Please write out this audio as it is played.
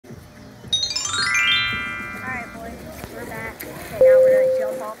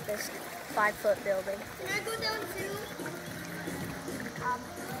off this 5-foot building. Can I go down too?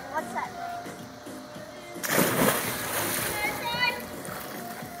 What's that?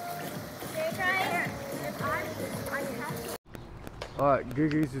 Alright,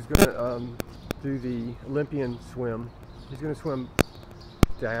 Googs is gonna do the Olympian swim. He's gonna swim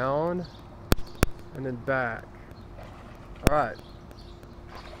down and then back. Alright.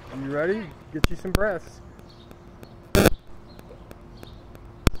 You ready? Get you some breaths.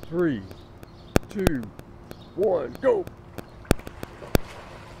 3, 2, 1, go!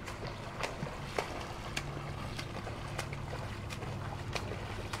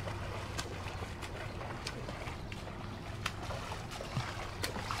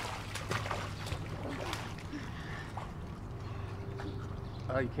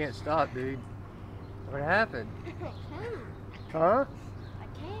 Oh, you can't stop, dude. What happened? I can't. Huh? I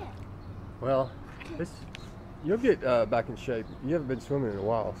can't. Well, you'll get back in shape. You haven't been swimming in a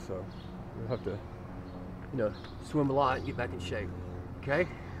while, so you'll have to, swim a lot and get back in shape. Okay?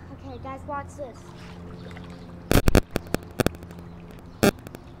 Okay, guys, watch this.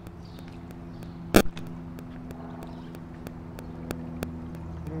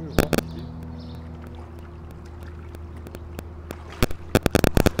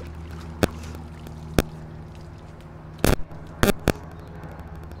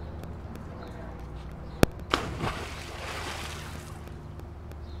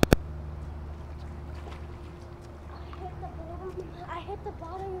 I hit the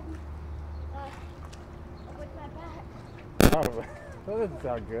bottom with my back. Oh, that doesn't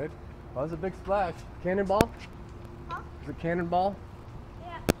sound good. Oh, that was a big splash. Cannonball? Huh? Is it cannonball?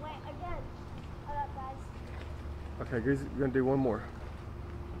 Yeah, wait, again. Hold up, guys. Okay, guys, we're gonna do one more.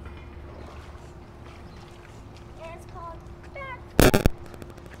 And it's called backflip.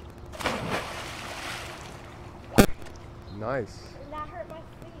 Nice. And that hurt my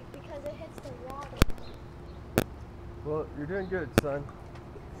feet because it hits the water. Well, you're doing good, son.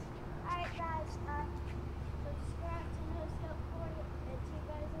 Alright, guys, subscribe to No Scope 40 and see you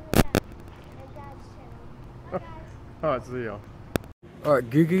guys in the next and Dad's channel. Bye, guys. Alright, see y'all. Alright,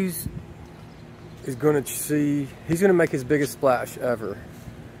 Googs is gonna he's gonna make his biggest splash ever.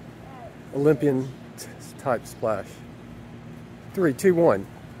 Olympian type splash. 3, 2, 1.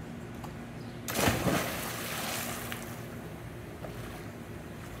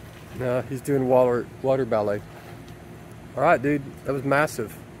 No, he's doing water ballet. Alright, dude, that was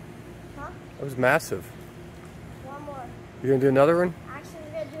massive. Huh? That was massive. One more. You gonna do another one? Actually,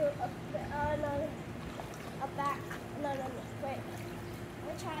 we're gonna do a back. No, wait.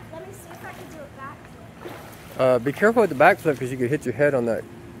 Let me see if I can do a backflip. Be careful with the backflip because you could hit your head on that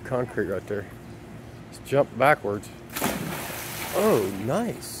concrete right there. Just jump backwards. Oh,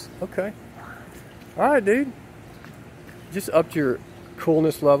 nice. Okay. Alright, dude. Just upped your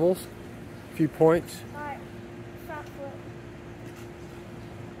coolness levels. A few points. Alright, front flip.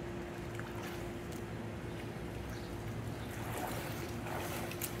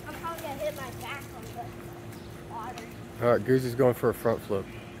 I'm probably gonna hit my back on the water. Alright, Goose is going for a front flip.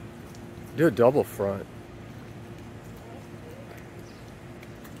 Do a double front.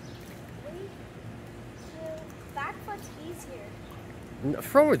 Back foot's easier.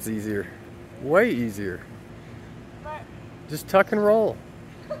 Front's easier. Way easier. But Just tuck and roll.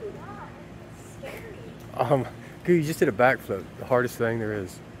 not. It's scary. Goose, you just did a backflip. The hardest thing there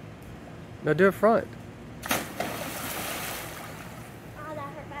is. Now do a front. Oh, that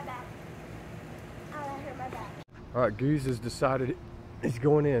hurt my back. Oh, that hurt my back. Alright, Goose has decided he's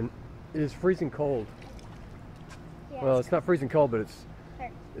going in. It is freezing cold. Yes. Well, it's not freezing cold, but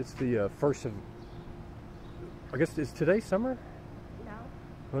Hurt. it's the first of, I guess, is today summer? No.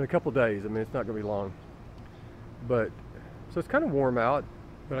 Well, in a couple days. I mean, it's not going to be long. But, so it's kind of warm out.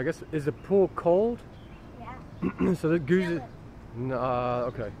 But I guess, is the pool cold? Yeah. So the Goose Feel is, it. nah,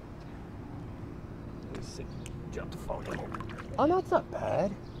 okay. Let's see. Jump the phone. Oh, no, it's not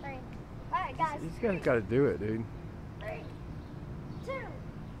bad. Three. Alright, guys. You just got to do it, dude. 3, 2,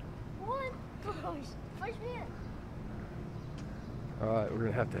 1. Push me in. Alright, we're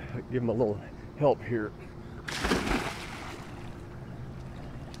going to have to give him a little help here.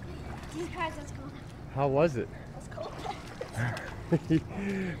 Jesus Christ, that's cold. How was it? That's cold.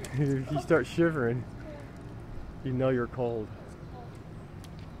 If you start shivering, you know you're cold.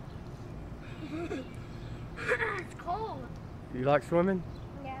 It's cold. You like swimming?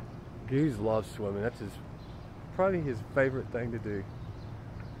 Yeah. Goose loves swimming. That's probably his favorite thing to do.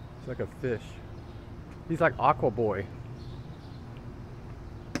 He's like a fish. He's like Aqua Boy.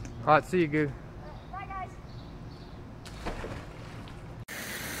 Alright, see you, Goose. Bye, guys.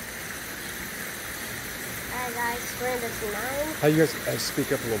 Hi guys, we're in this 9. How you guys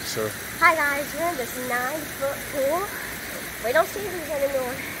speak up a little, sir? Hi guys, we're in this 9-foot pool. We don't see these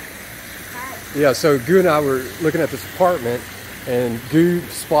anymore. Hi. Yeah, so Goo and I were looking at this apartment, and Goo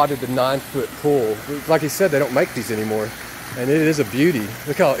spotted the 9-foot pool. Like he said, they don't make these anymore, and it is a beauty.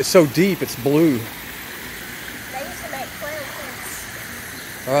 Look how it's so deep; it's blue. They used to make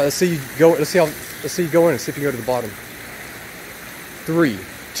 12 All right, let's see you go. Let's see you go in and see if you can go to the bottom. 3,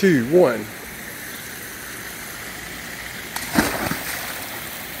 2, 1.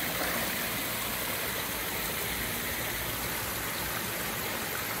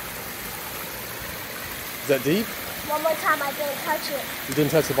 Is that deep? One more time, I didn't touch it. You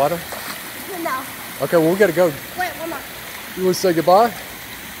didn't touch the bottom? No. Okay, well we gotta go. Wait, one more. You want to say goodbye?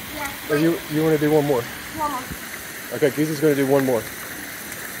 Yeah. Or you want to do one more? One more. Okay, Goose is going to do one more.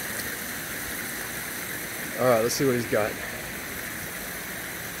 All right, let's see what he's got.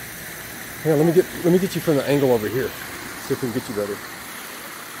 Here, let me get you from the angle over here. See if we can get you better.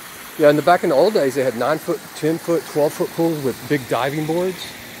 Yeah, in the old days, they had 9-foot, 10-foot, 12-foot pools with big diving boards,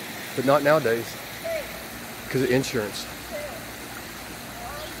 but not nowadays because of insurance.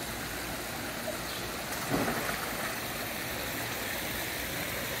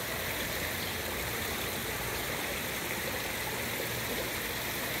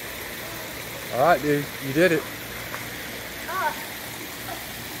 All right, dude, you did it. I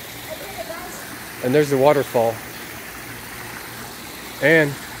did it, guys. And there's the waterfall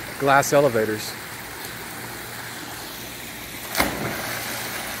and glass elevators.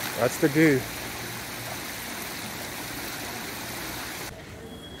 That's the Goo.